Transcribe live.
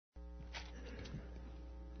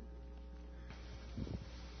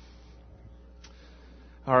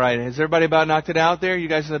All right. Has everybody about knocked it out there? You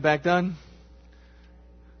guys in the back done?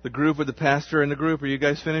 The group with the pastor and the group, are you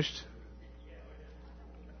guys finished?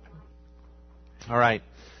 All right.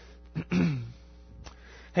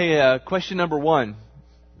 Hey, question number 1.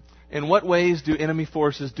 In what ways do enemy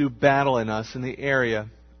forces do battle in us in the area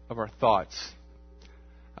of our thoughts?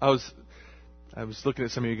 I was looking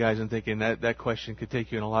at some of you guys and thinking that question could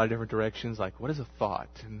take you in a lot of different directions. Like, what is a thought?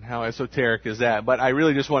 And how esoteric is that? But I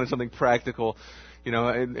really just wanted something practical. You know,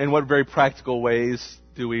 in what very practical ways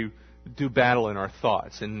do we do battle in our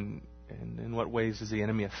thoughts? And in what ways does the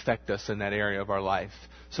enemy affect us in that area of our life?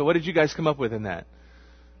 So what did you guys come up with in that?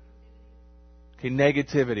 Okay,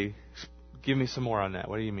 negativity. Give me some more on that.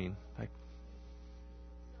 What do you mean?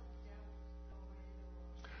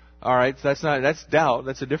 All right, so that's doubt.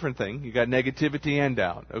 That's a different thing. You got negativity and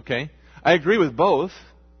doubt. Okay, I agree with both.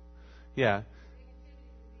 Yeah.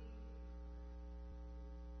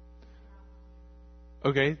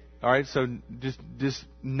 Okay. All right. So just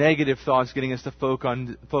negative thoughts, getting us to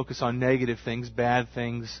focus on negative things, bad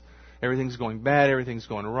things. Everything's going bad. Everything's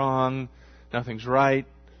going wrong. Nothing's right.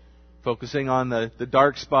 Focusing on the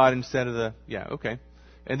dark spot instead of the Okay.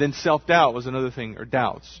 And then self-doubt was another thing, or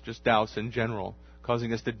doubts, just doubts in general.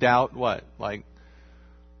 Causing us to doubt what? Like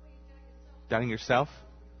doubting yourself?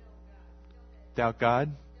 Doubt God?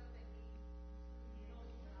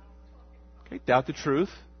 Okay, doubt the truth.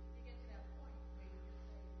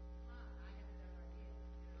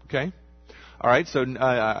 Okay. All right, so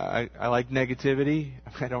I like negativity.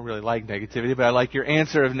 I don't really like negativity, but I like your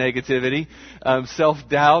answer of negativity.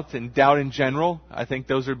 Self-doubt and doubt in general. I think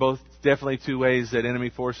those are both definitely two ways that enemy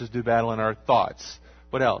forces do battle in our thoughts.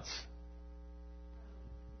 What else?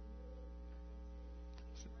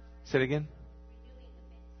 Say it again.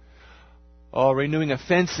 Oh, renewing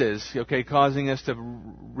offenses. Okay, causing us to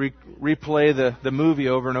replay the movie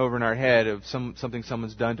over and over in our head of something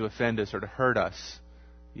someone's done to offend us or to hurt us.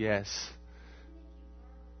 Yes.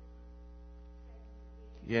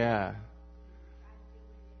 Yeah.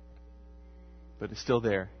 But it's still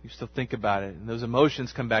there. You still think about it. And those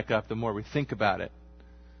emotions come back up the more we think about it.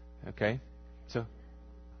 Okay? So.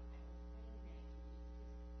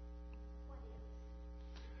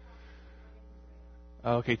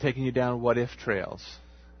 Okay, taking you down what-if trails.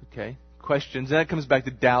 Okay? Questions. That comes back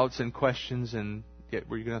to doubts and questions and...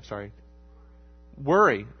 were you going to... I'm sorry.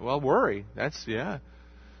 Worry. Well, worry. That's...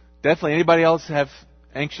 Definitely. Anybody else have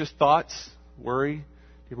anxious thoughts? Worry? Do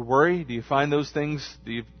you ever worry? Do you find those things?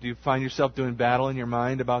 Do you find yourself doing battle in your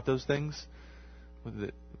mind about those things?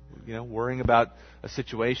 Worrying about a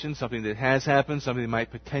situation, something that has happened, something that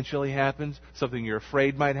might potentially happen, something you're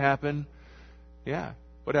afraid might happen. Yeah.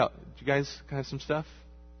 What else? Do you guys have some stuff?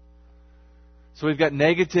 So we've got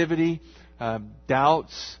negativity,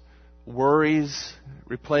 doubts, worries,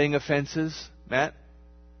 replaying offenses. Matt?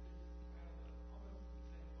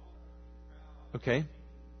 Okay.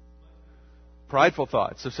 Prideful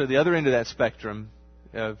thoughts. So the other end of that spectrum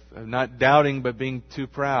of not doubting but being too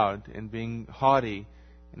proud and being haughty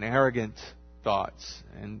and arrogant thoughts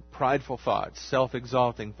and prideful thoughts,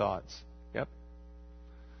 self-exalting thoughts. Yep.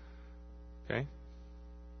 Okay.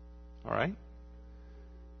 All right.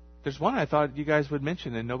 There's one I thought you guys would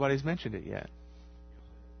mention and nobody's mentioned it yet.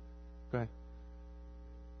 Go ahead.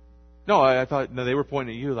 No, I thought they were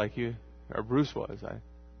pointing at you like you or Bruce was.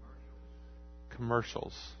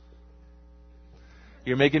 Commercials.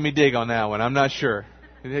 You're making me dig on that one. I'm not sure.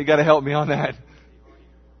 You got to help me on that.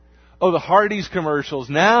 Oh, the Hardee's commercials.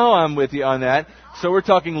 Now I'm with you on that. So we're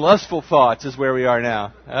talking lustful thoughts is where we are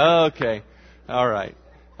now. Okay. All right.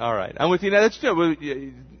 I'm with you now. That's true.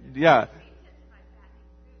 Yeah.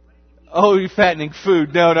 Oh, you're fattening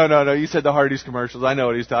food. No. You said the Hardee's commercials. I know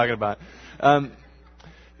what he's talking about.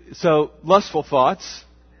 So lustful thoughts,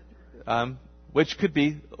 which could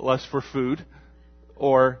be lust for food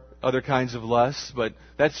or other kinds of lusts, but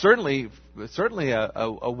that's certainly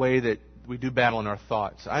a way that we do battle in our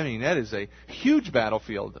thoughts. I mean, that is a huge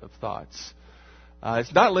battlefield of thoughts.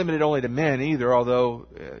 It's not limited only to men either, although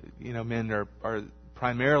men are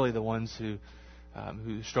primarily the ones who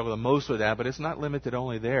struggle the most with that. But it's not limited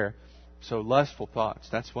only there. So lustful thoughts.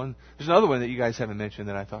 That's one. There's another one that you guys haven't mentioned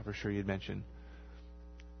that I thought for sure you'd mention.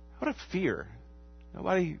 How about fear?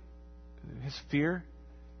 Nobody has fear.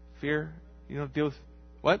 Fear. You don't deal with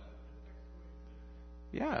what?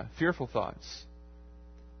 Yeah, fearful thoughts.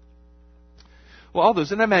 Well, all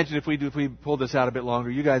those, and I imagine if we pull this out a bit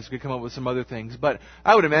longer, you guys could come up with some other things. But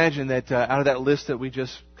I would imagine that out of that list that we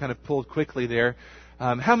just kind of pulled quickly there,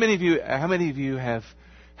 how many of you have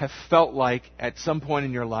felt like at some point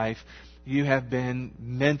in your life you have been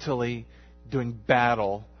mentally doing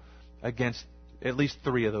battle against at least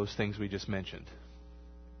 3 of those things we just mentioned?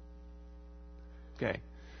 Okay.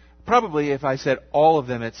 Probably if I said all of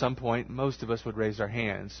them at some point, most of us would raise our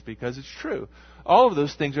hands because it's true. All of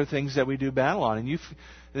those things are things that we do battle on. And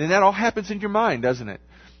that all happens in your mind, doesn't it?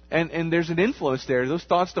 And there's an influence there. Those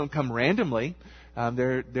thoughts don't come randomly.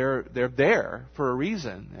 They're there for a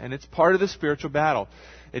reason. And it's part of the spiritual battle.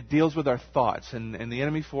 It deals with our thoughts. And the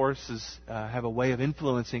enemy forces have a way of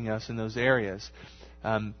influencing us in those areas.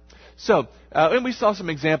 And we saw some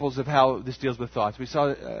examples of how this deals with thoughts. We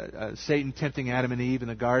saw Satan tempting Adam and Eve in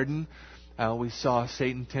the garden. We saw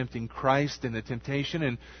Satan tempting Christ in the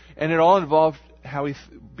temptation. And it all involved how we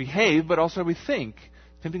behave, but also how we think.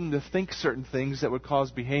 Tempting them to think certain things that would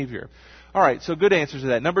cause behavior. All right, so good answers to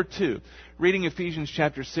that. Number 2, reading Ephesians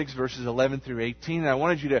chapter 6, verses 11 through 18. And I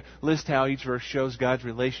wanted you to list how each verse shows God's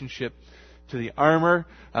relationship to the armor.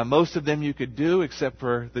 Most of them you could do, except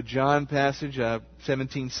for the John passage,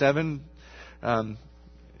 17:7.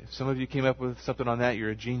 If some of you came up with something on that,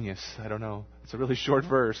 you're a genius. I don't know. It's a really short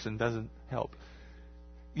verse and doesn't help.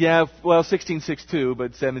 Yeah, well, 16:6 too,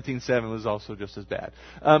 but 17:7 was also just as bad.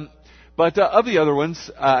 But of the other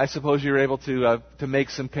ones, I suppose you were able to make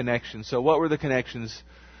some connections. So what were the connections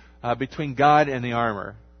between God and the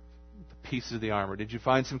armor, the pieces of the armor? Did you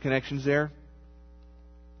find some connections there?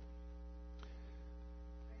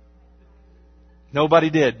 Nobody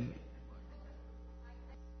did.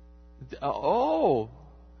 Oh,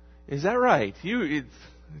 is that right?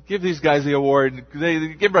 Give these guys the award.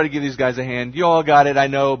 Everybody give these guys a hand. You all got it, I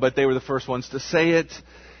know, but they were the first ones to say it.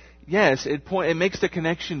 Yes, it makes the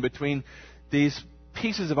connection between these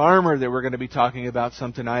pieces of armor that we're going to be talking about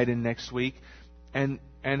some tonight and next week, and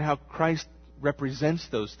how Christ represents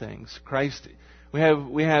those things. Christ, we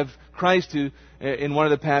have Christ who, in one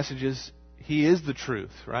of the passages, He is the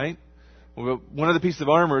truth, right? One of the pieces of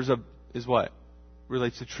armor is what?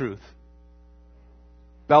 Relates to truth.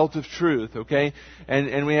 Belt of truth, okay?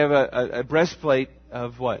 And we have a breastplate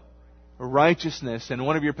of what? Righteousness. And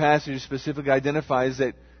one of your passages specifically identifies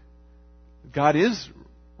that God is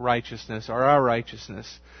righteousness, or our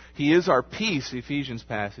righteousness. He is our peace, Ephesians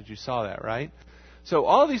passage. You saw that, right? So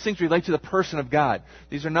all of these things relate to the person of God.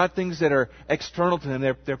 These are not things that are external to Him.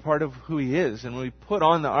 They're part of who He is. And when we put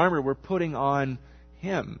on the armor, we're putting on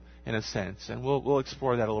Him, in a sense. And we'll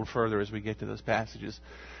explore that a little further as we get to those passages.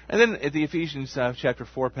 And then at the Ephesians chapter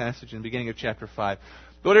 4 passage and the beginning of chapter 5,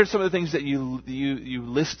 what are some of the things that you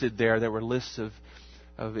listed there that were lists of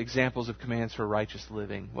examples of commands for righteous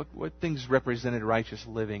living? What things represented righteous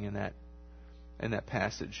living in that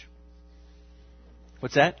passage?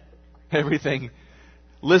 What's that? Everything.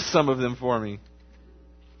 List some of them for me.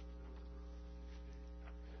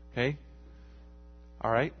 Okay.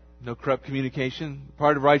 All right. No corrupt communication.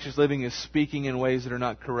 Part of righteous living is speaking in ways that are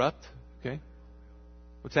not corrupt. Okay.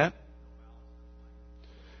 What's that?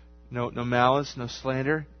 No malice, no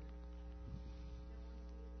slander.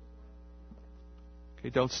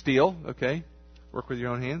 Okay, don't steal. Okay. Work with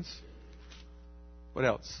your own hands. What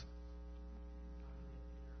else?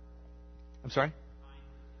 I'm sorry?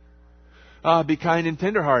 Be kind and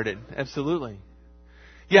tenderhearted. Absolutely.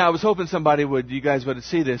 Yeah, I was hoping you guys would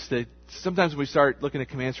see this, that sometimes when we start looking at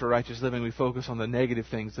commands for righteous living, we focus on the negative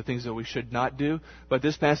things, the things that we should not do. But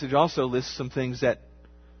this passage also lists some things that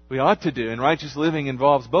we ought to do. And righteous living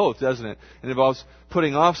involves both, doesn't it? It involves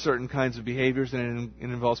putting off certain kinds of behaviors, and it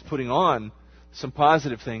involves putting on some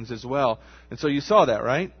positive things as well. And so you saw that,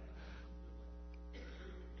 right?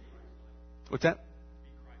 What's that?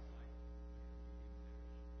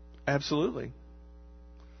 Absolutely.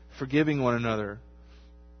 Forgiving one another.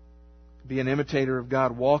 Be an imitator of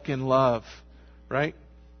God. Walk in love. Right?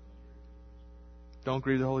 Don't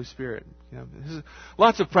grieve the Holy Spirit.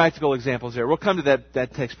 Lots of practical examples there. We'll come to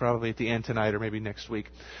that text probably at the end tonight or maybe next week.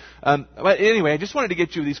 But anyway, I just wanted to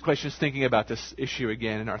get you these questions thinking about this issue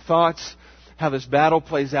again in our thoughts, how this battle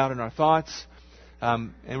plays out in our thoughts.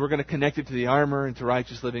 And we're going to connect it to the armor and to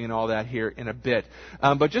righteous living and all that here in a bit.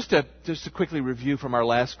 But just to quickly review from our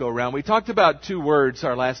last go around, we talked about two words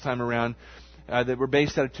our last time around that were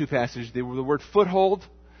based out of two passages. They were the word foothold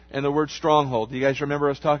and the word stronghold. Do you guys remember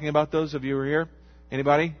us talking about those? Of you who were here?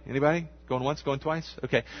 Anybody? Going once? Going twice?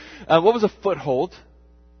 Okay. What was a foothold?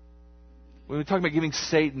 We were talking about giving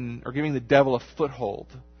Satan or giving the devil a foothold.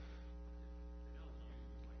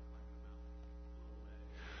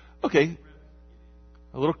 Okay.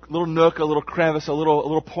 A little nook, a little crevice, a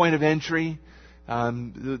little point of entry.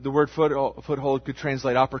 The word foothold could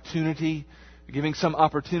translate opportunity, giving some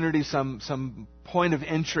opportunity, some point of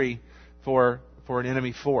entry for an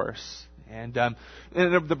enemy force. And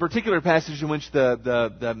in the particular passage in which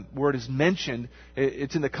the word is mentioned,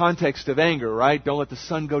 it's in the context of anger, right? Don't let the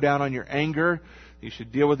sun go down on your anger. You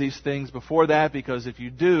should deal with these things before that, because if you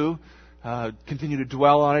do, continue to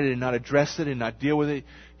dwell on it and not address it and not deal with it,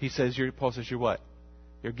 Paul says, you're what?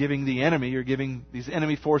 You're giving these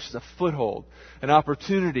enemy forces a foothold, an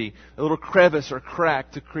opportunity, a little crevice or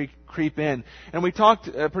crack to creep in. And we talked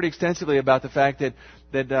pretty extensively about the fact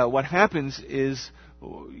that what happens is,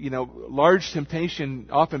 large temptation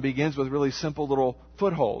often begins with really simple little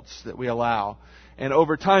footholds that we allow. And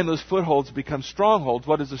over time, those footholds become strongholds.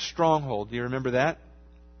 What is a stronghold? Do you remember that?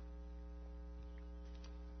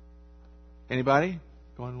 Anybody?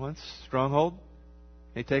 Going once? Stronghold?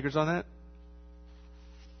 Any takers on that?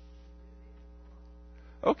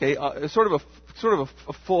 Okay, sort of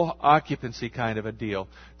a full occupancy kind of a deal.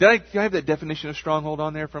 Did I have that definition of stronghold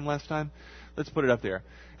on there from last time? Let's put it up there.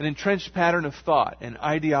 An entrenched pattern of thought, an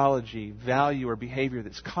ideology, value, or behavior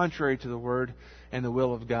that's contrary to the Word and the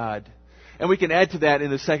will of God. And we can add to that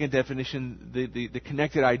in the second definition the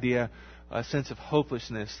connected idea, a sense of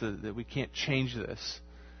hopelessness, that we can't change this.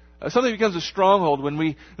 Something becomes a stronghold when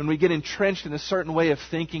we get entrenched in a certain way of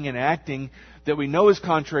thinking and acting that we know is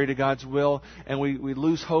contrary to God's will, and we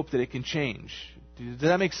lose hope that it can change. Does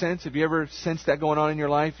that make sense? Have you ever sensed that going on in your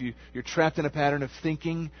life? You're trapped in a pattern of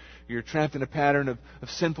thinking. You're trapped in a pattern of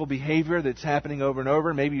sinful behavior that's happening over and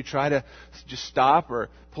over. Maybe you try to just stop or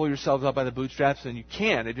pull yourselves up by the bootstraps, and you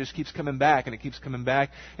can't. It just keeps coming back, and it keeps coming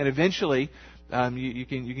back. And eventually, you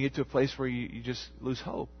can get to a place where you just lose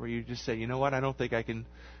hope, where you just say, you know what, I don't think I can.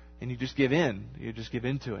 And you just give in. You just give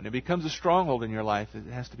into it. And it becomes a stronghold in your life.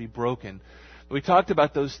 It has to be broken. We talked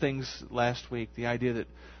about those things last week. The idea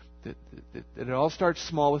that it all starts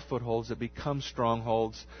small with footholds that become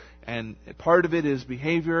strongholds. And part of it is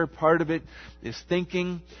behavior. Part of it is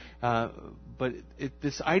thinking. But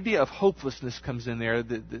this idea of hopelessness comes in there.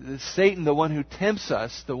 Satan, the one who tempts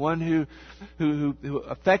us, the one who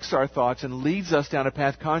affects our thoughts and leads us down a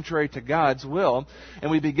path contrary to God's will,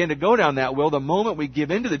 and we begin to go down that will, the moment we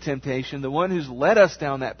give into the temptation, the one who's led us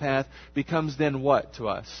down that path becomes then what to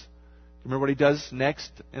us? Remember what he does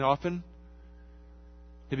next and often?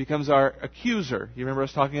 He becomes our accuser. You remember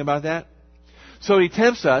us talking about that? So he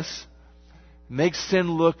tempts us, makes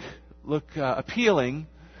sin look appealing.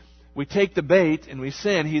 We take the bait and we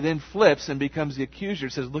sin. He then flips and becomes the accuser.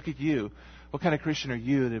 Says, "Look at you. What kind of Christian are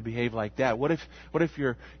you to behave like that? What if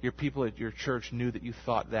your people at your church knew that you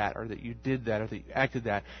thought that, or that you did that, or that you acted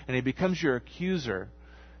that?" And he becomes your accuser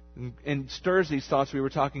and stirs these thoughts we were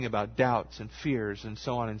talking about, doubts and fears and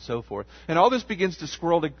so on and so forth. And all this begins to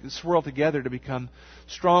swirl together to become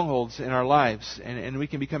strongholds in our lives, and we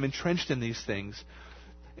can become entrenched in these things.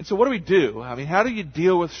 And so what do? I mean, how do you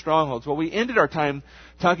deal with strongholds? Well, we ended our time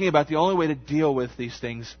talking about the only way to deal with these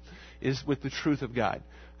things is with the truth of God.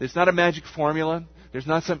 There's not a magic formula. There's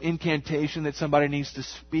not some incantation that somebody needs to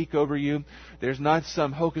speak over you. There's not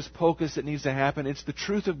some hocus pocus that needs to happen. It's the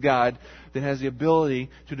truth of God that has the ability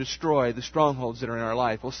to destroy the strongholds that are in our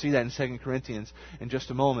life. We'll see that in 2 Corinthians in just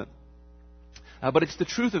a moment. But it's the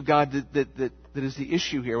truth of God that is the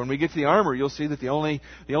issue here. When we get to the armor, you'll see that the only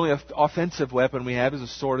offensive weapon we have is the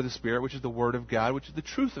sword of the Spirit, which is the Word of God, which is the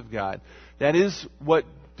truth of God. That is what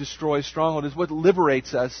destroys stronghold, is what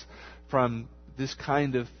liberates us from this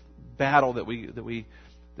kind of battle that we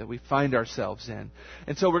find ourselves in.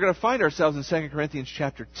 And so we're going to find ourselves in 2 Corinthians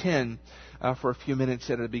chapter 10 for a few minutes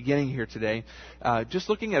at the beginning here today. Just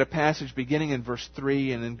looking at a passage beginning in verse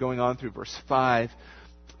 3 and then going on through verse 5.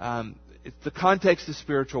 The context is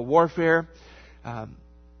spiritual warfare. And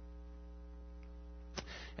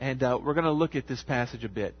we're going to look at this passage a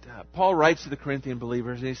bit. Paul writes to the Corinthian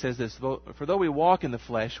believers, and he says this, "For though we walk in the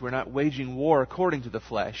flesh, we're not waging war according to the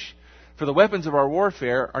flesh. For the weapons of our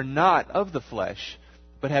warfare are not of the flesh,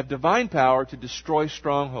 but have divine power to destroy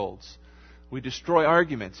strongholds. We destroy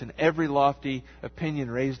arguments and every lofty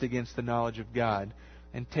opinion raised against the knowledge of God,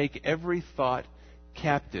 and take every thought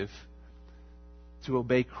captive to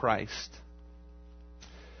obey Christ."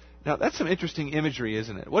 Now, that's some interesting imagery,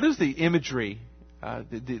 isn't it? What is the imagery,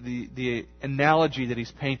 the analogy that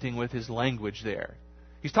he's painting with his language there?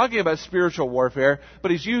 He's talking about spiritual warfare,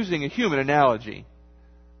 but he's using a human analogy.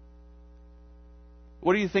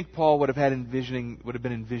 What do you think Paul would have been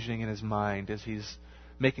envisioning in his mind as he's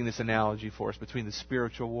making this analogy for us between the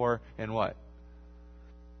spiritual war and what?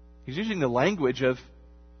 He's using the language of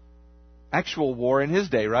actual war in his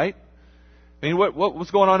day, right? I mean, what was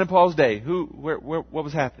going on in Paul's day? What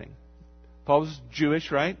was happening? Paul was Jewish,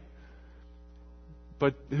 right?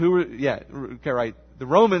 But right. The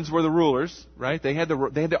Romans were the rulers, right? They had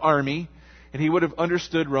the army, and he would have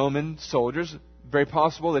understood Roman soldiers. Very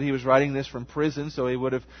possible that he was writing this from prison, so he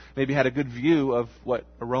would have maybe had a good view of what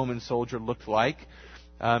a Roman soldier looked like.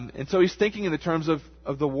 And so he's thinking in the terms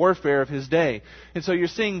of the warfare of his day. And so you're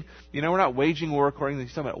seeing, we're not waging war according to,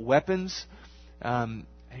 he's talking about weapons. And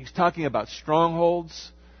he's talking about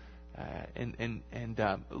strongholds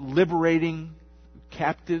and liberating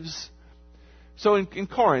captives. So in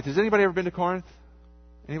Corinth, has anybody ever been to Corinth?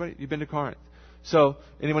 Anybody? You've been to Corinth. So,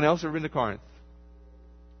 anyone else ever been to Corinth?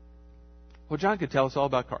 Well, John could tell us all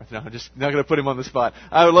about Corinth. No, I'm just not going to put him on the spot.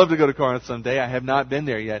 I would love to go to Corinth someday. I have not been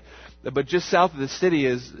there yet. But just south of the city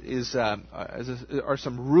are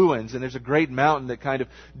some ruins, and there's a great mountain that kind of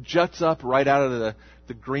juts up right out of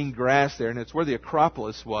the green grass there, and it's where the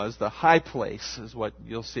Acropolis was. The high place is what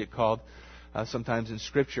you'll see it called sometimes in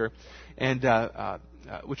Scripture, and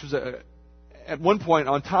which was at one point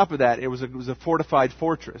on top of that, it was a fortified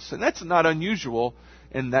fortress, and that's not unusual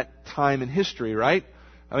in that time in history, right?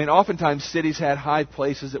 I mean, oftentimes cities had high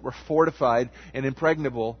places that were fortified and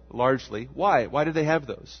impregnable largely. Why? Why did they have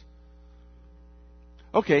those?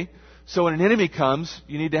 Okay, so when an enemy comes,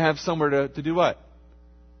 you need to have somewhere to do what?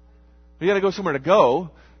 You got to go somewhere to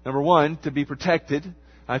go. Number one, to be protected.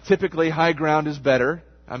 Typically, high ground is better.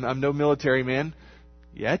 I'm no military man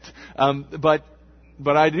yet,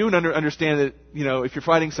 but I do understand that if you're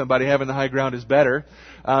fighting somebody, having the high ground is better.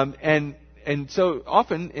 And so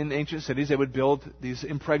often in ancient cities, they would build these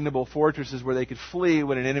impregnable fortresses where they could flee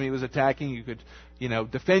when an enemy was attacking. You could,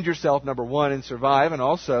 defend yourself, number one, and survive, and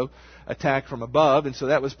also attack from above. And so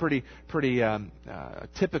that was pretty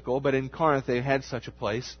typical. But in Corinth, they had such a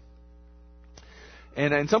place.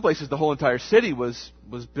 And in some places, the whole entire city was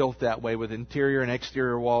built that way with interior and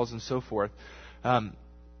exterior walls and so forth.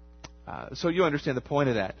 So you understand the point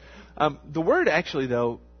of that. The word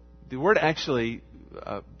actually,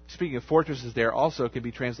 speaking of fortresses there, also can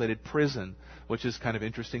be translated prison, which is kind of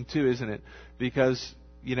interesting too, isn't it? Because,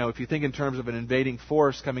 if you think in terms of an invading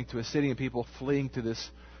force coming to a city and people fleeing to this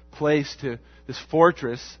place, to this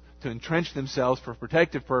fortress, to entrench themselves for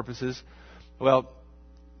protective purposes, well,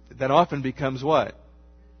 that often becomes what?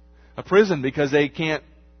 A prison, because they can't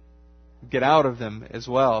get out of them as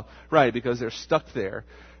well. Right, because they're stuck there.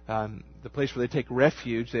 The place where they take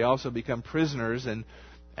refuge, they also become prisoners, and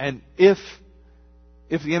if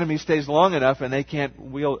the enemy stays long enough and they can't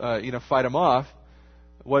fight them off,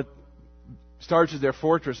 what starts as their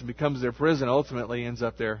fortress and becomes their prison ultimately ends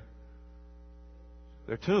up their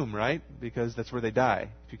tomb, right? Because that's where they die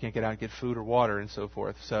if you can't get out and get food or water and so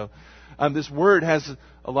forth. So this word has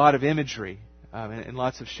a lot of imagery and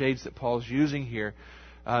lots of shades that Paul's using here.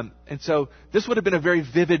 And so this would have been a very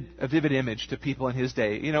vivid image to people in his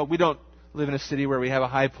day. We don't live in a city where we have a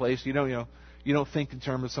high place. You don't think in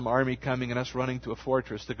terms of some army coming and us running to a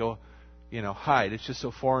fortress to go, hide. It's just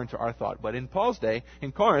so foreign to our thought. But in Paul's day,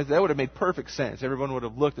 in Corinth, that would have made perfect sense. Everyone would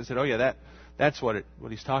have looked and said, "Oh yeah, that's what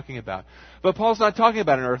he's talking about." But Paul's not talking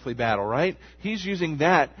about an earthly battle, right? He's using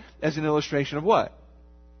that as an illustration of what?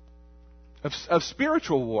 Of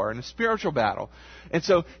spiritual war and a spiritual battle. And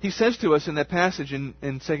so he says to us in that passage in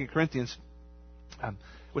 2 Corinthians,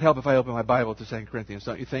 would help if I open my Bible to 2 Corinthians,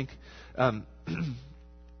 don't you think? 2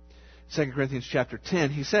 Corinthians chapter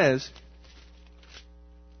 10, he says,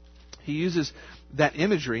 he uses that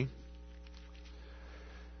imagery,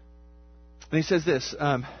 and he says this,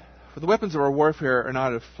 "For the weapons of our warfare are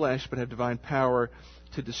not of flesh, but have divine power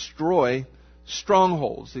to destroy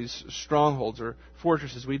strongholds." These strongholds are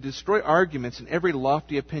fortresses. We destroy arguments and every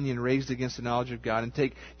lofty opinion raised against the knowledge of God, and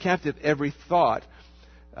take every thought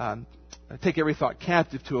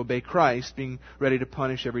captive to obey Christ, being ready to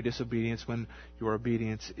punish every disobedience when your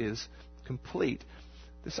obedience is complete.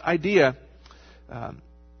 This idea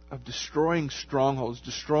of destroying strongholds,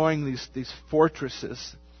 destroying these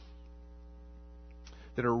fortresses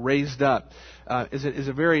that are raised up, is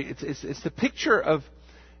the picture of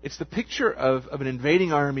an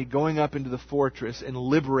invading army going up into the fortress and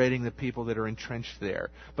liberating the people that are entrenched there.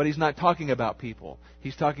 But he's not talking about people.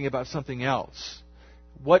 He's talking about something else.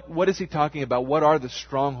 What is he talking about? What are the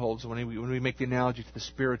strongholds when we make the analogy to the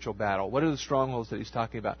spiritual battle? What are the strongholds that he's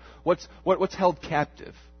talking about? What's held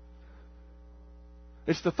captive?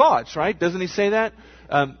 It's the thoughts, right? Doesn't he say that?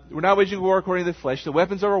 We're not waging war according to the flesh. The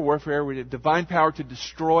weapons of our warfare, we have divine power to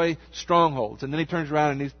destroy strongholds. And then he turns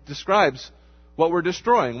around and he describes what we're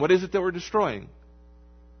destroying. What is it that we're destroying?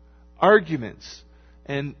 Arguments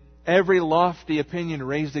and every lofty opinion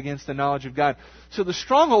raised against the knowledge of God. So the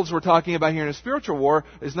strongholds we're talking about here in a spiritual war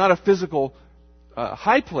is not a physical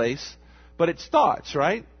high place, but it's thoughts,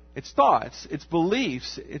 right? It's thoughts, it's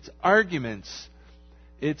beliefs, it's arguments,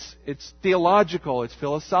 it's theological, it's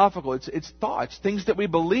philosophical, it's thoughts, things that we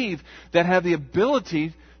believe that have the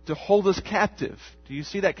ability to hold us captive. Do you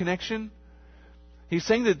see that connection? He's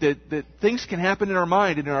saying that things can happen in our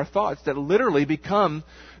mind and in our thoughts that literally become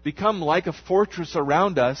like a fortress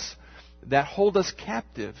around us that hold us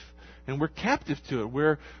captive. And we're captive to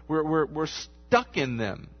it. We're stuck in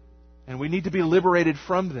them. And we need to be liberated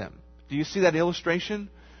from them. Do you see that illustration?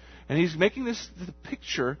 And he's making this the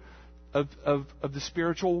picture of the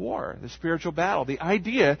spiritual war, the spiritual battle. The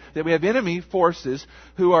idea that we have enemy forces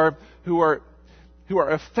who are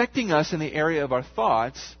affecting us in the area of our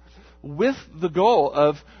thoughts with the goal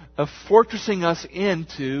of fortressing us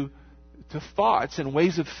into thoughts and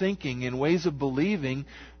ways of thinking and ways of believing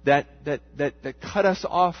that cut us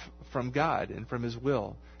off from God and from His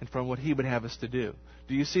will and from what He would have us to do.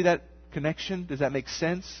 Do you see that connection? Does that make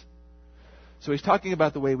sense? So he's talking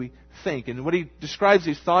about the way we think. And what he describes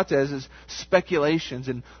these thoughts as is speculations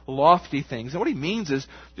and lofty things. And what he means is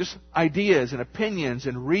just ideas and opinions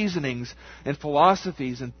and reasonings and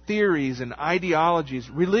philosophies and theories and ideologies,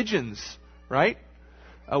 religions, right?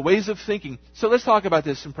 Ways of thinking. So let's talk about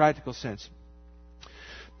this in practical sense.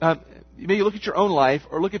 Maybe look at your own life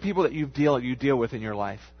or look at people that you deal with in your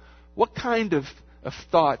life. What kind of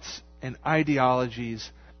thoughts and ideologies,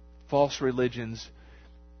 false religions,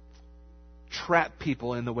 trap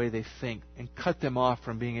people in the way they think and cut them off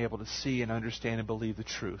from being able to see and understand and believe the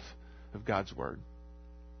truth of God's Word?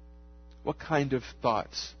 What kind of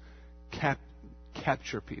thoughts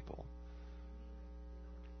capture people?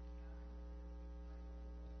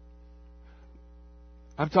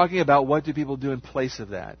 I'm talking about what do people do in place of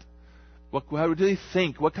that? How do they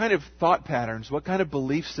think? What kind of thought patterns, what kind of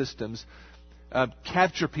belief systems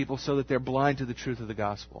capture people so that they're blind to the truth of the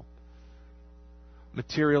gospel?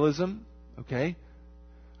 Materialism. Okay?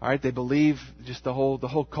 All right, they believe just the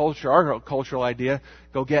whole culture, our cultural idea,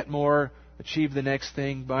 go get more, achieve the next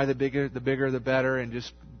thing, buy the bigger the better, and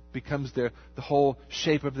just becomes the whole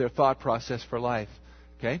shape of their thought process for life.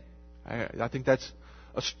 Okay? I think that's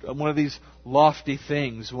one of these lofty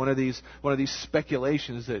things, one of these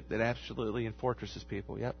speculations that absolutely enfortresses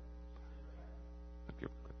people. Yep.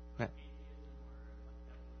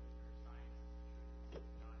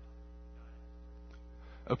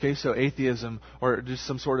 Okay, so atheism or just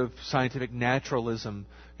some sort of scientific naturalism,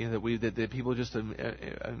 that people just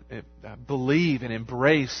believe and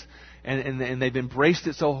embrace, and they've embraced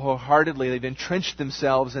it so wholeheartedly, they've entrenched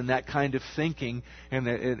themselves in that kind of thinking, and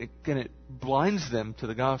it blinds them to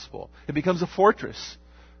the gospel. It becomes a fortress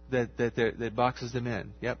that boxes them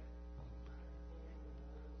in. Yep.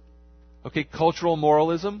 Okay, cultural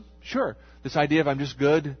moralism, sure. This idea of I'm just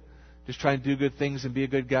good. Just trying to do good things and be a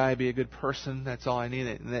good guy, be a good person. That's all I need.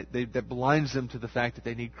 And that blinds them to the fact that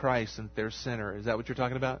they need Christ and that they're a sinner. Is that what you're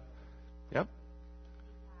talking about? Yep.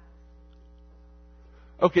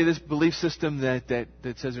 Okay, this belief system that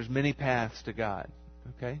says there's many paths to God.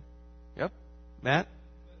 Okay. Yep. Matt?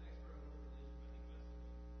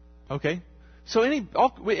 Okay. So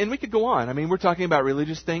and we could go on. I mean, we're talking about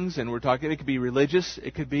religious things, and it could be religious,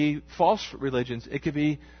 it could be false religions, it could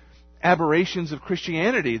be aberrations of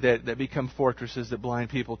Christianity that become fortresses that blind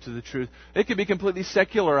people to the truth. It could be completely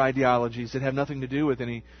secular ideologies that have nothing to do with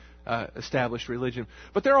any established religion.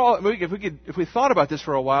 But they're all. If we thought about this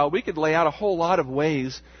for a while, we could lay out a whole lot of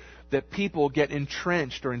ways that people get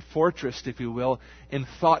entrenched or enfortressed, if you will, in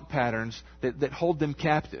thought patterns that hold them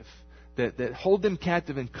captive, that hold them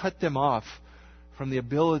captive and cut them off from the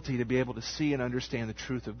ability to be able to see and understand the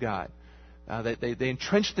truth of God. They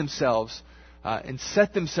entrench themselves. And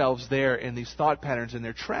set themselves there in these thought patterns, and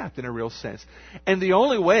they're trapped in a real sense. And the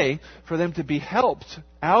only way for them to be helped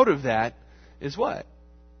out of that is what?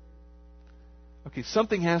 Okay,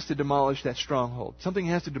 something has to demolish that stronghold. Something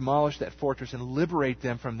has to demolish that fortress and liberate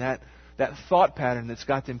them from that thought pattern that's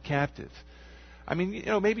got them captive. I mean,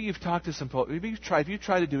 maybe you've talked to some people. Maybe if you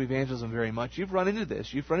try to do evangelism very much, you've run into this.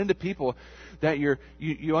 You've run into people that you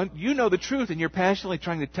know the truth and you're passionately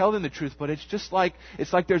trying to tell them the truth, but it's like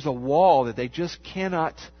there's a wall that they just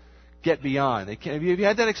cannot get beyond. Have you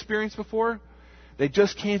had that experience before? They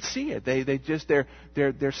just can't see it.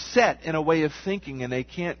 They're set in a way of thinking and they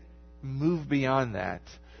can't move beyond that.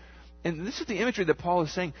 And this is the imagery that Paul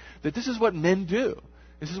is saying, that this is what men do.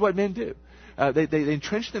 This is what men do. They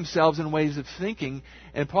entrench themselves in ways of thinking,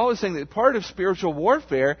 and Paul is saying that part of spiritual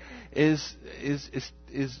warfare is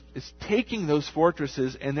taking those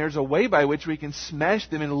fortresses, and there's a way by which we can smash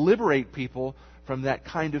them and liberate people from that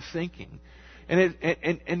kind of thinking. And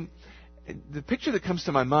the picture that comes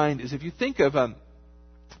to my mind is if you think of, do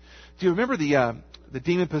you remember the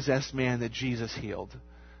demon-possessed man that Jesus healed?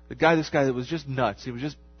 This guy that was just nuts. He was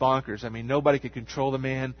just bonkers. I mean, nobody could control the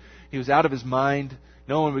man. He was out of his mind.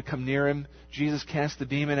 No one would come near him. Jesus cast the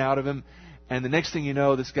demon out of him. And the next thing you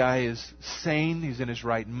know, this guy is sane. He's in his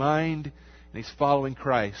right mind. and he's following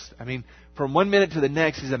Christ. I mean, from one minute to the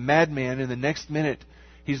next, he's a madman, and the next minute,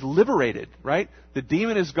 he's liberated, right? The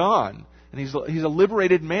demon is gone, and he's a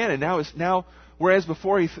liberated man, and now, whereas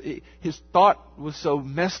before his thought was so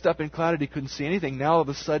messed up and clouded he couldn't see anything, now all of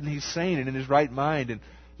a sudden he's sane and in his right mind and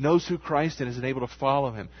knows who Christ is and able to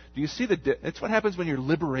follow him. Do you see that's what happens when you're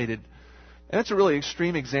liberated? And that's a really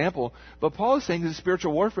extreme example. But Paul is saying that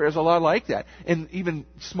spiritual warfare is a lot like that. In even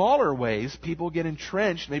smaller ways, people get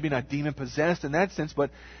entrenched, maybe not demon-possessed in that sense, but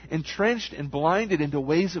entrenched and blinded into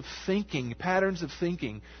ways of thinking, patterns of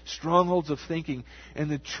thinking, strongholds of thinking. And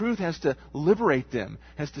the truth has to liberate them,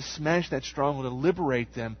 has to smash that stronghold and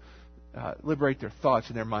liberate them, liberate their thoughts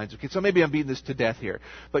and their minds. Okay, so maybe I'm beating this to death here.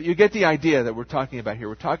 But you get the idea that we're talking about here.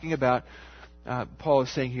 We're talking about, Paul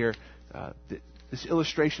is saying here, this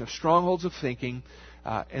illustration of strongholds of thinking,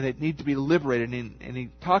 and they need to be liberated. And he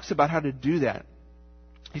talks about how to do that.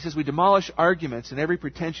 He says, we demolish arguments and every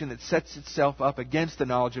pretension that sets itself up against the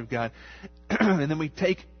knowledge of God. And then we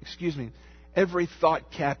take, every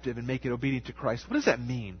thought captive and make it obedient to Christ. What does that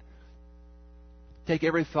mean? Take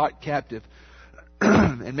every thought captive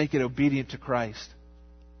and make it obedient to Christ.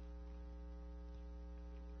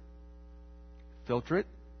 Filter it.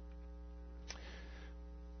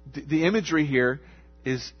 The imagery here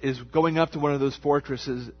is going up to one of those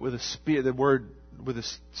fortresses with a spear. The word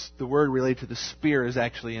related to the spear is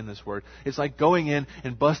actually in this word. It's like going in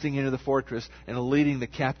and busting into the fortress and leading the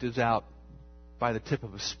captives out by the tip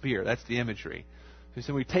of a spear. That's the imagery.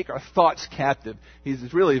 So we take our thoughts captive.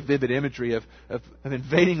 It's really a vivid imagery of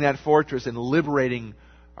invading that fortress and liberating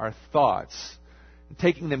our thoughts. And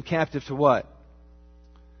taking them captive to what?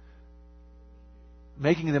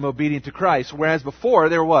 Making them obedient to Christ. Whereas before,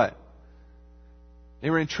 they were what? They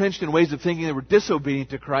were entrenched in ways of thinking. They were disobedient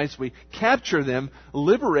to Christ. We capture them,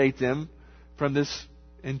 liberate them from this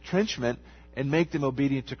entrenchment, and make them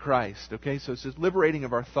obedient to Christ. Okay? So it's this liberating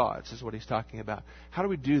of our thoughts is what he's talking about. How do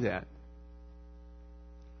we do that?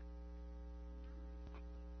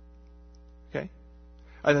 Okay?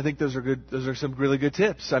 I think those are good. Those are some really good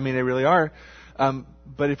tips. I mean, they really are.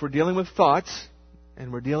 But if we're dealing with thoughts,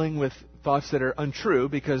 and we're dealing with thoughts that are untrue,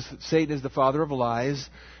 because Satan is the father of lies,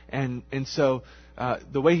 and so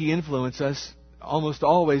the way he influences us almost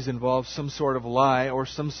always involves some sort of lie or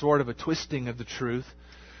some sort of a twisting of the truth.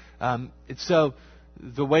 And so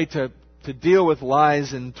the way to deal with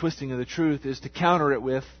lies and twisting of the truth is to counter it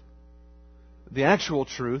with the actual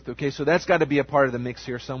truth. Okay, so that's got to be a part of the mix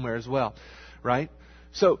here somewhere as well, right?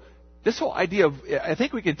 So this whole idea of, I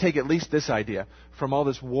think we can take at least this idea from all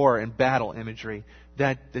this war and battle imagery,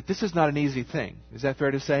 that this is not an easy thing. Is that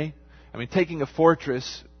fair to say? I mean, taking a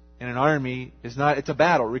fortress in an army is not, it's a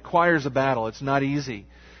battle. It requires a battle. It's not easy.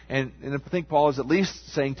 And I think Paul is at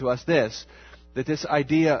least saying to us this, that this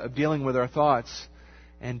idea of dealing with our thoughts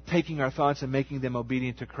and taking our thoughts and making them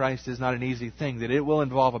obedient to Christ is not an easy thing, that it will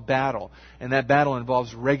involve a battle. And that battle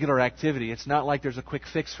involves regular activity. It's not like there's a quick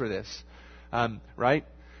fix for this, right?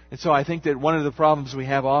 And so I think that one of the problems we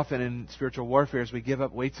have often in spiritual warfare is we give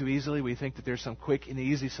up way too easily. We think that there's some quick and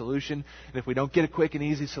easy solution. And if we don't get a quick and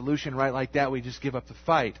easy solution right like that, we just give up the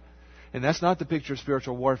fight. And that's not the picture of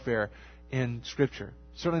spiritual warfare in Scripture.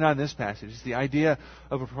 Certainly not in this passage. It's the idea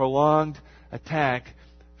of a prolonged attack,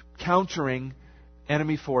 countering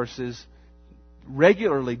enemy forces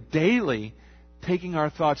regularly, daily, taking our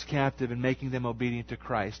thoughts captive and making them obedient to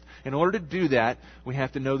Christ. In order to do that, we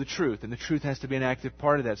have to know the truth, and the truth has to be an active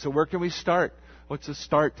part of that. So where can we start? What's the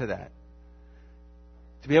start to that?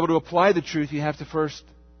 To be able to apply the truth, you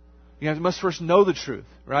must first know the truth,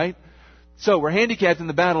 right? So we're handicapped in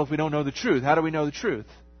the battle if we don't know the truth. How do we know the truth?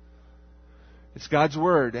 It's God's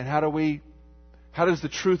Word. And how does the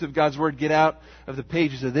truth of God's Word get out of the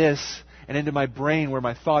pages of this and into my brain where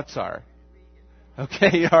my thoughts are?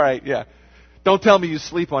 Okay, all right, yeah. Don't tell me you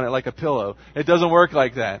sleep on it like a pillow. It doesn't work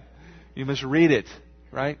like that. You must read it,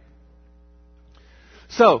 right?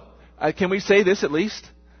 So, can we say this at least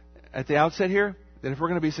at the outset here? That if we're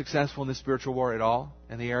going to be successful in this spiritual war at all,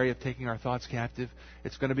 in the area of taking our thoughts captive,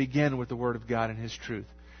 it's going to begin with the Word of God and His truth.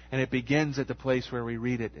 And it begins at the place where we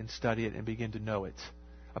read it and study it and begin to know it.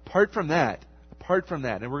 Apart from that,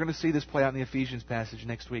 and we're going to see this play out in the Ephesians passage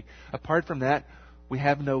next week, apart from that, we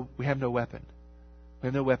have no weapon. We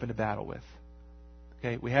have no weapon to battle with.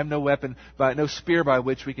 Okay, we have no weapon, no spear by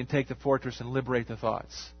which we can take the fortress and liberate the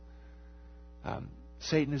thoughts.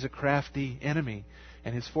 Satan is a crafty enemy,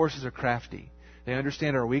 and his forces are crafty. They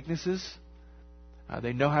understand our weaknesses.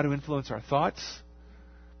 They know how to influence our thoughts,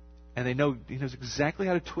 and he knows exactly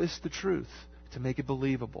how to twist the truth to make it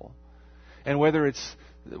believable. And whether it's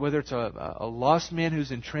a lost man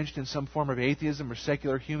who's entrenched in some form of atheism or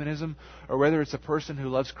secular humanism, or whether it's a person who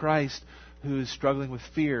loves Christ who is struggling with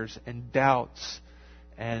fears and doubts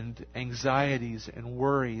and anxieties and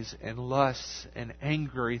worries and lusts and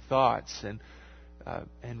angry thoughts and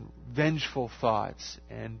vengeful thoughts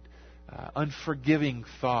and unforgiving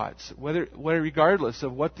thoughts, regardless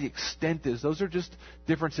of what the extent is, those are just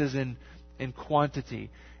differences in quantity.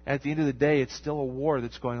 At the end of the day, it's still a war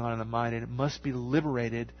that's going on in the mind, and it must be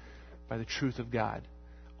liberated by the truth of God.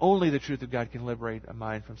 Only the truth of God can liberate a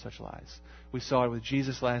mind from such lies. We saw it with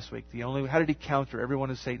Jesus last week. How did He counter every one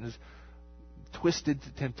of Satan's twisted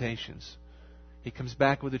temptations? He comes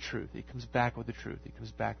back with the truth. He comes back with the truth. He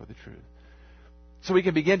comes back with the truth. So we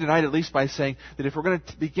can begin tonight at least by saying that if we're going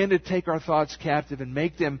to begin to take our thoughts captive and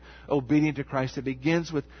make them obedient to Christ, it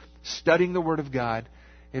begins with studying the Word of God.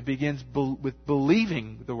 It begins with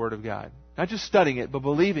believing the Word of God. Not just studying it, but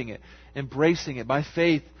believing it, embracing it by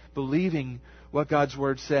faith, believing what God's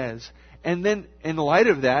Word says. And then, in light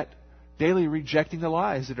of that, daily rejecting the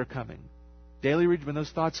lies that are coming. When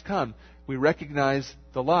those thoughts come, we recognize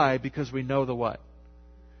the lie because we know the what.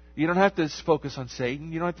 You don't have to focus on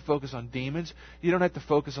Satan. You don't have to focus on demons. You don't have to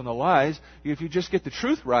focus on the lies. If you just get the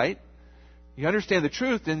truth right, you understand the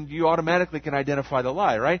truth, then you automatically can identify the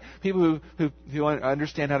lie, right? People who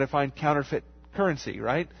understand how to find counterfeit currency,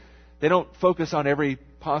 right? They don't focus on every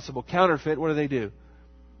possible counterfeit. What do?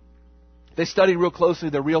 They study real closely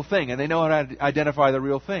the real thing, and they know how to identify the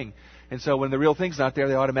real thing. And so when the real thing's not there,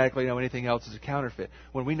 they automatically know anything else is a counterfeit.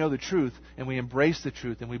 When we know the truth, and we embrace the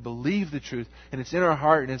truth, and we believe the truth, and it's in our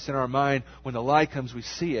heart and it's in our mind, when the lie comes, we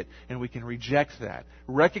see it, and we can reject that.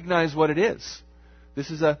 Recognize what it is. This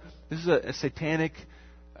is a satanic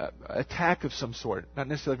attack of some sort. Not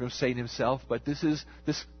necessarily from Satan himself, but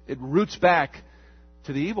it roots back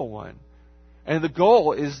to the evil one. And the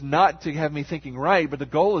goal is not to have me thinking right, but the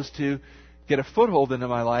goal is to get a foothold into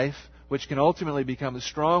my life, which can ultimately become a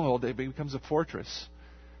stronghold. It becomes a fortress.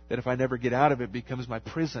 That if I never get out of it, becomes my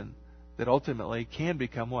prison. That ultimately can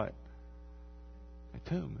become what? My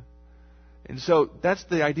tomb. And so that's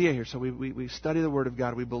the idea here. So we study the Word of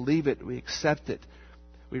God. We believe it. We accept it.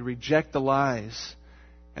 We reject the lies.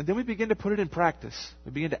 And then we begin to put it in practice.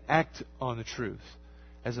 We begin to act on the truth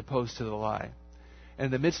as opposed to the lie. And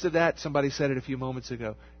in the midst of that, somebody said it a few moments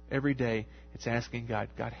ago, every day it's asking God,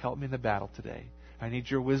 God, help me in the battle today. I need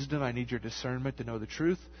your wisdom. I need your discernment to know the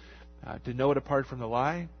truth, to know it apart from the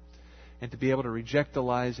lie, and to be able to reject the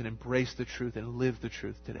lies and embrace the truth and live the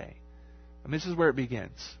truth today. And this is where it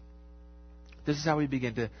begins. This is how we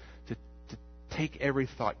begin to take every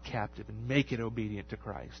thought captive and make it obedient to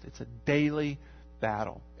Christ. It's a daily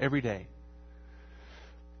battle, every day.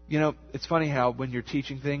 You know, it's funny how when you're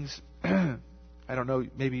teaching things, I don't know,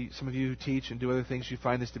 maybe some of you who teach and do other things, you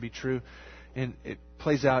find this to be true. And it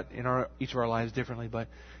plays out in each of our lives differently. But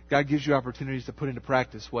God gives you opportunities to put into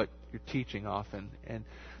practice what you're teaching often. And,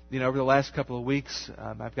 over the last couple of weeks,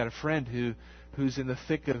 I've got a friend who's in the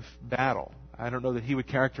thick of battle. I don't know that he would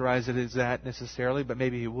characterize it as that necessarily, but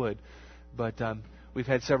maybe he would. But we've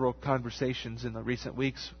had several conversations in the recent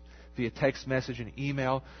weeks via text message and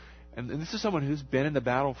email. And this is someone who's been in the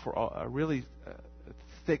battle for a really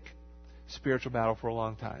thick spiritual battle for a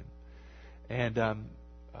long time.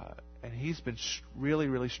 And he's been really,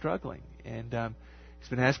 really struggling. And he's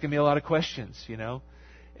been asking me a lot of questions,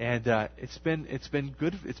 And it's been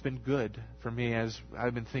good. It's been good for me as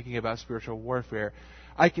I've been thinking about spiritual warfare.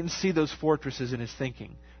 I can see those fortresses in his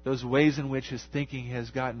thinking, those ways in which his thinking has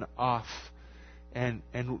gotten off, and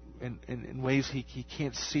in ways he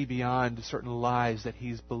can't see beyond certain lies that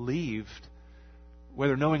he's believed,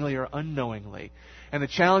 whether knowingly or unknowingly. And the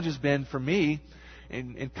challenge has been for me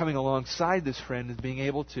in coming alongside this friend is being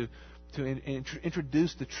able to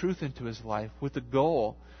introduce the truth into his life with the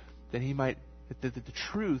goal that that the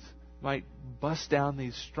truth might bust down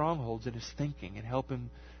these strongholds in his thinking and help him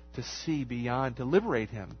to see beyond, to liberate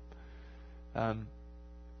him.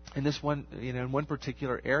 In this one, in one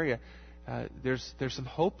particular area, there's some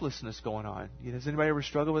hopelessness going on. Has anybody ever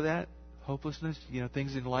struggled with that? Hopelessness?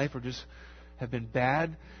 Things in life have been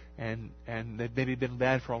bad, and they've maybe been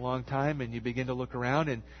bad for a long time, and you begin to look around,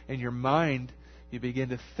 and in your mind, you begin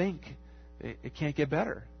to think it can't get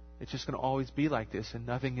better. It's just going to always be like this, and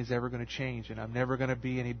nothing is ever going to change, and I'm never going to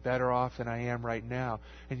be any better off than I am right now.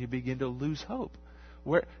 And you begin to lose hope.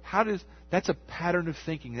 That's a pattern of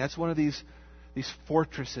thinking. That's one of these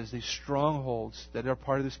fortresses, these strongholds that are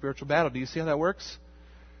part of the spiritual battle. Do you see how that works?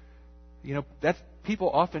 That's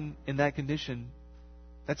people often in that condition.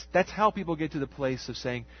 That's how people get to the place of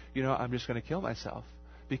saying, I'm just going to kill myself,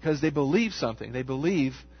 because they believe something. They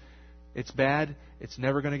believe It's bad. It's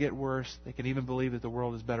never going to get worse. They can even believe that the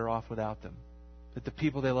world is better off without them, that the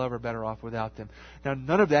people they love are better off without them. Now,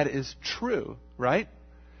 none of that is true, right?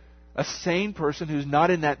 A sane person who's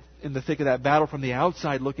not in the thick of that battle from the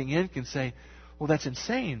outside looking in can say, well, that's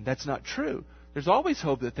insane. That's not true. There's always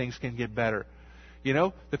hope that things can get better. You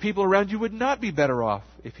know, the people around you would not be better off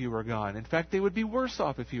if you were gone. In fact, they would be worse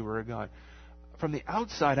off if you were gone. From the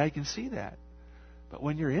outside, I can see that. But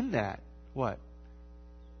when you're in that, what?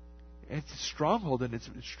 It's a stronghold, and it's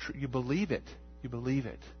true. You believe it. You believe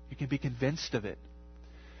it. You can be convinced of it.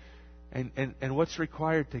 And what's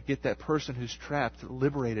required to get that person who's trapped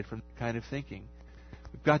liberated from that kind of thinking?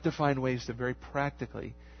 We've got to find ways to very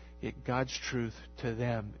practically get God's truth to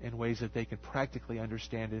them in ways that they can practically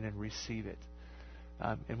understand it and receive it.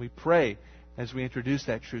 And we pray as we introduce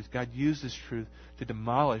that truth, God, use this truth to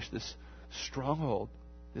demolish this stronghold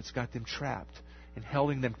that's got them trapped and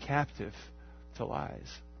holding them captive to lies.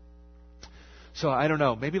 So I don't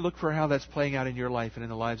know. Maybe look for how that's playing out in your life and in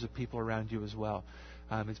the lives of people around you as well.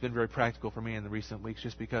 It's been very practical for me in the recent weeks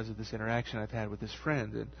just because of this interaction I've had with this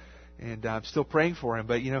friend. And I'm still praying for him.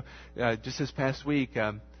 But, just this past week,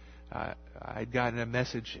 I'd gotten a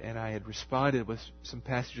message and I had responded with some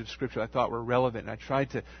passages of Scripture I thought were relevant. And I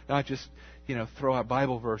tried to not just, throw out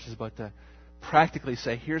Bible verses, but to practically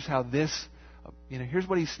say, here's how this, here's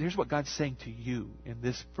what God's saying to you in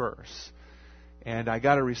this verse. And I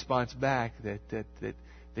got a response back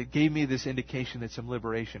that gave me this indication that some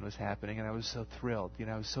liberation was happening, and I was so thrilled.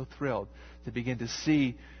 I was so thrilled to begin to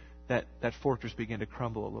see that fortress begin to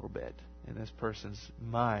crumble a little bit in this person's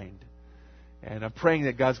mind. And I'm praying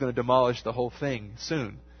that God's going to demolish the whole thing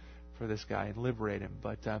soon for this guy and liberate him.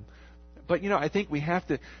 But I think we have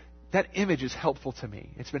to. That image is helpful to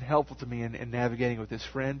me. It's been helpful to me in navigating with this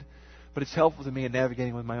friend, but it's helpful to me in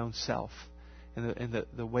navigating with my own self and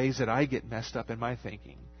the ways that I get messed up in my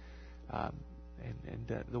thinking.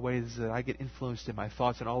 And the ways that I get influenced in my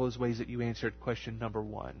thoughts, and all those ways that you answered question number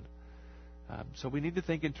 1. So we need to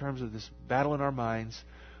think in terms of this battle in our minds.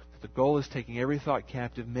 The goal is taking every thought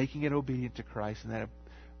captive, making it obedient to Christ, and that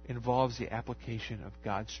involves the application of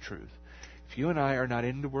God's truth. If you and I are not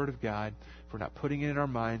in the Word of God, if we're not putting it in our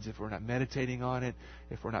minds, if we're not meditating on it,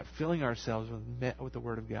 if we're not filling ourselves with the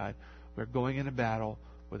Word of God, we're going into battle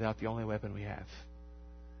without the only weapon we have.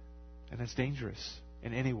 And that's dangerous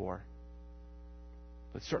in any war.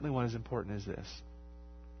 But certainly one as important as this.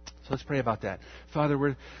 So let's pray about that. Father,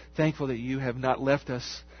 we're thankful that you have not left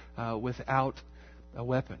us without a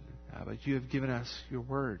weapon, but you have given us your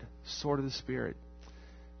word, sword of the Spirit,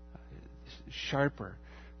 sharper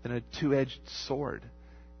than a two-edged sword,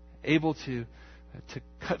 able to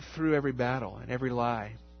cut through every battle and every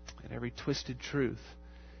lie and every twisted truth,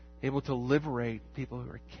 able to liberate people who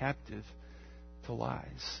are captive to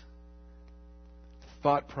lies,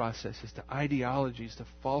 thought processes, to ideologies, to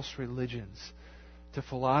false religions, to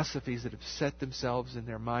philosophies that have set themselves in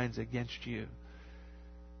their minds against you.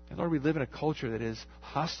 And Lord, we live in a culture that is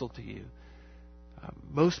hostile to you.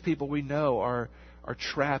 Most people we know are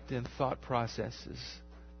trapped in thought processes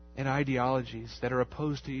and ideologies that are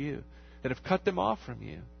opposed to you, that have cut them off from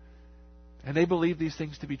you. And they believe these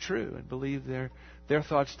things to be true and believe their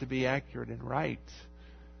thoughts to be accurate and right.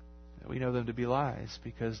 We know them to be lies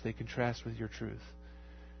because they contrast with your truth.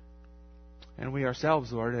 And we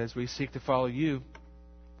ourselves, Lord, as we seek to follow you,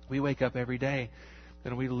 we wake up every day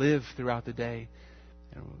and we live throughout the day.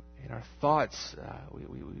 And in our thoughts,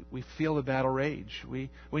 we feel the battle rage. We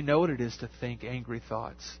know what it is to think angry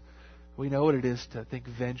thoughts. We know what it is to think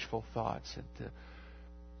vengeful thoughts and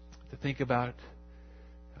to think about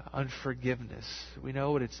unforgiveness. We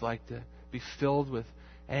know what it's like to be filled with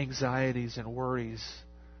anxieties and worries.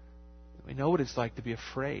 We know what it's like to be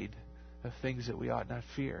afraid of things that we ought not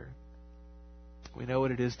fear. We know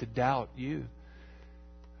what it is to doubt you.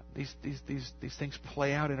 These things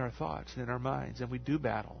play out in our thoughts and in our minds, and we do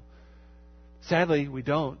battle. Sadly, we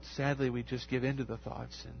don't. Sadly, we just give in to the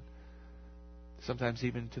thoughts, and sometimes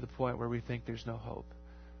even to the point where we think there's no hope.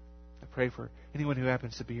 I pray for anyone who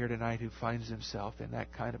happens to be here tonight who finds himself in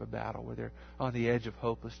that kind of a battle where they're on the edge of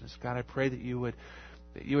hopelessness. God, I pray that you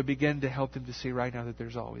would begin to help them to see right now that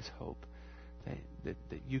there's always hope, that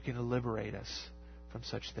you can liberate us from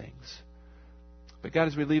such things. But God,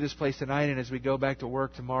 as we leave this place tonight and as we go back to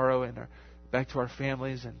work tomorrow and back to our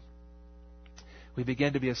families, and we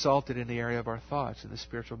begin to be assaulted in the area of our thoughts in the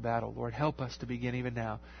spiritual battle, Lord, help us to begin even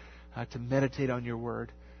now to meditate on your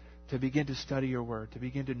word, to begin to study your word, to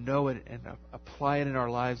begin to know it and apply it in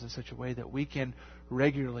our lives in such a way that we can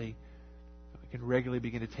regularly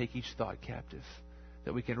begin to take each thought captive,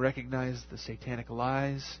 that we can recognize the satanic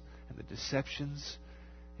lies and the deceptions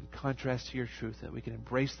in contrast to your truth, that we can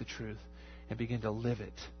embrace the truth and begin to live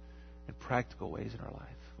it in practical ways in our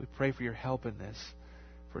life. We pray for your help in this,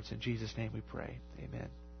 for it's in Jesus' name we pray. Amen.